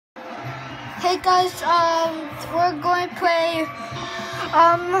Hey guys, we're going to play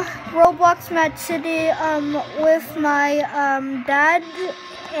Roblox Mad City with my dad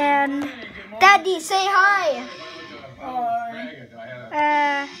and Daddy. Say hi.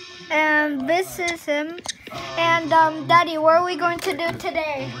 Hi. And this is him. And Daddy, what are we going to do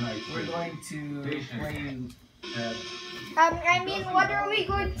today? We're going to play. What are we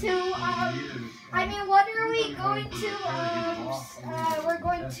going to? What are we going to? We're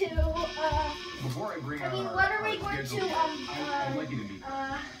going to. What are we going to?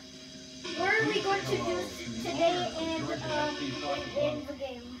 What are we going to do today in the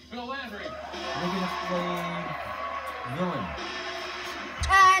game? We're gonna play villain.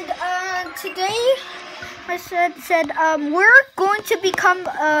 And today, I said we're going to become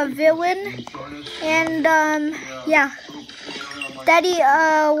a villain, and yeah, Daddy,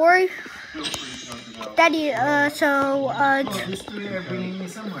 These three are bringing me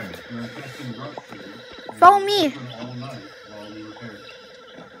somewhere. follow me.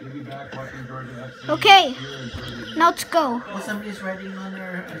 Okay, now let's go. Oh, somebody's riding on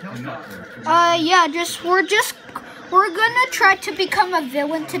their helicopter. Yeah, we're gonna try to become a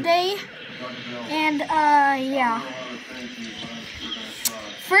villain today, and yeah.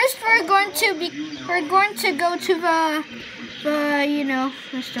 First, we're going to go to the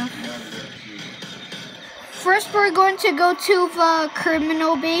stuff. First, we're going to go to the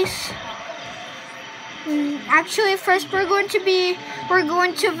criminal base. Actually, first we're going to the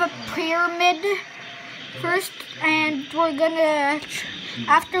pyramid first, and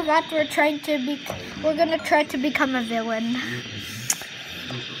after that we're gonna try to become a villain.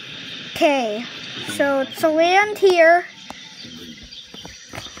 Okay, so it's a land here.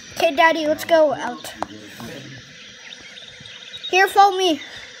 Okay, Daddy, let's go out. Here, follow me.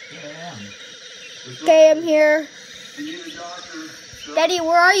 Okay, I'm here. Daddy,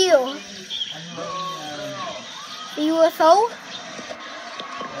 where are you? The UFO?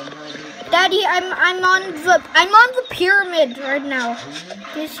 Daddy, I'm on the pyramid right now.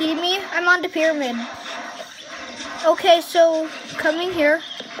 Do you see me? I'm on the pyramid. Okay, so coming here,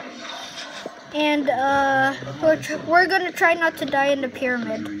 and we're gonna try not to die in the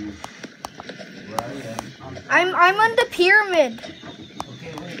pyramid. I'm on the pyramid.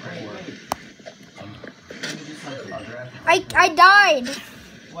 I died.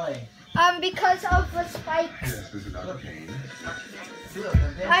 Why? Because of the spikes.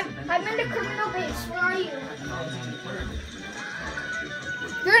 I'm in the criminal base. Where are you?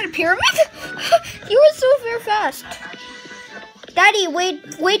 You're in a pyramid? You were so very fast. Daddy,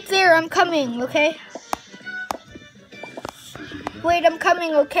 wait there. I'm coming, okay? Wait, I'm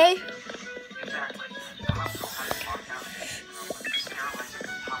coming, okay?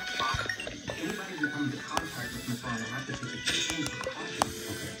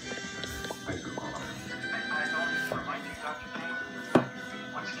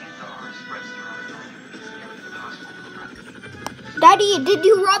 Daddy, did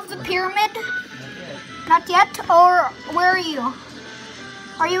you rob the pyramid? Not yet? Or where are you?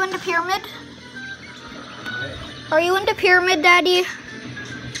 Are you in the pyramid? Are you in the pyramid, Daddy?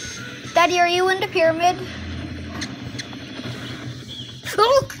 Daddy, are you in the pyramid?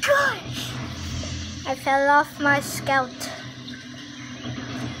 Oh gosh! I fell off my scout.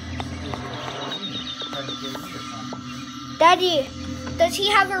 Daddy, does he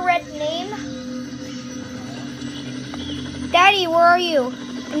have a red name? Daddy, where are you?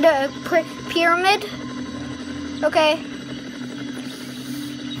 In the pyramid? Okay.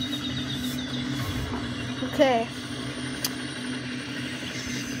 Okay.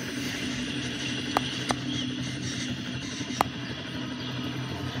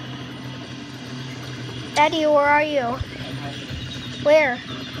 Daddy, where are you? Where?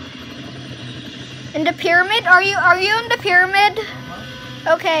 In the pyramid? Are you in the pyramid?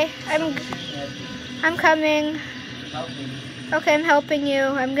 Okay, I'm coming. Okay, I'm helping you.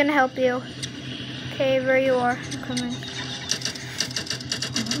 I'm gonna help you. Okay, there you are. I'm coming.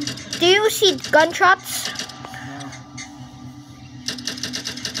 Do you see gunshots?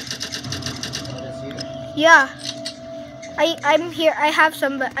 Yeah. I'm here. I have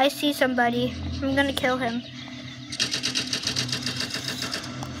somebody. I see somebody. I'm gonna kill him.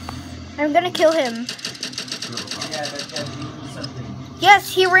 I'm gonna kill him. Yes,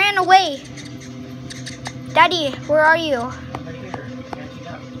 he ran away. Daddy, where are you?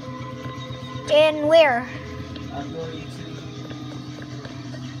 And where?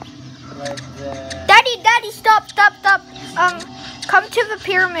 Daddy, stop. Come to the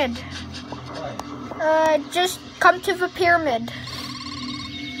pyramid. Just come to the pyramid.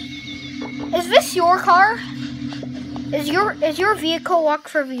 Is this your car? Is your vehicle locked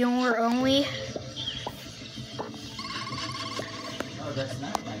for viewer only? Oh, that's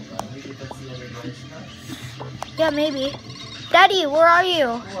not my car. Maybe that's the other guy's car. Yeah, maybe. Daddy, where are you?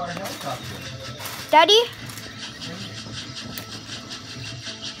 Oh, our helicopter. Daddy?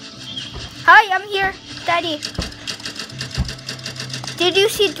 Hi, I'm here. Daddy. Did you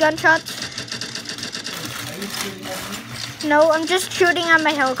see gunshots? Are you shooting at me? No, I'm just shooting at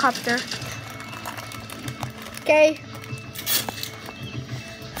my helicopter. Okay.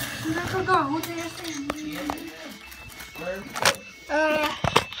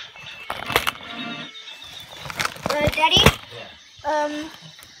 Daddy? Yeah.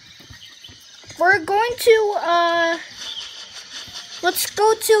 We're going to, let's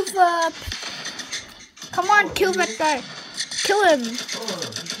go to the, come on, kill that guy. Kill him.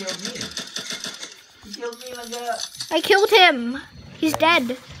 Oh, he killed me. He killed me like a... I killed him. He's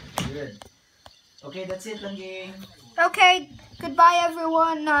dead. Good. Okay, that's it, lang game. Okay, goodbye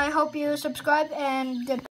everyone. I hope you subscribe and goodbye.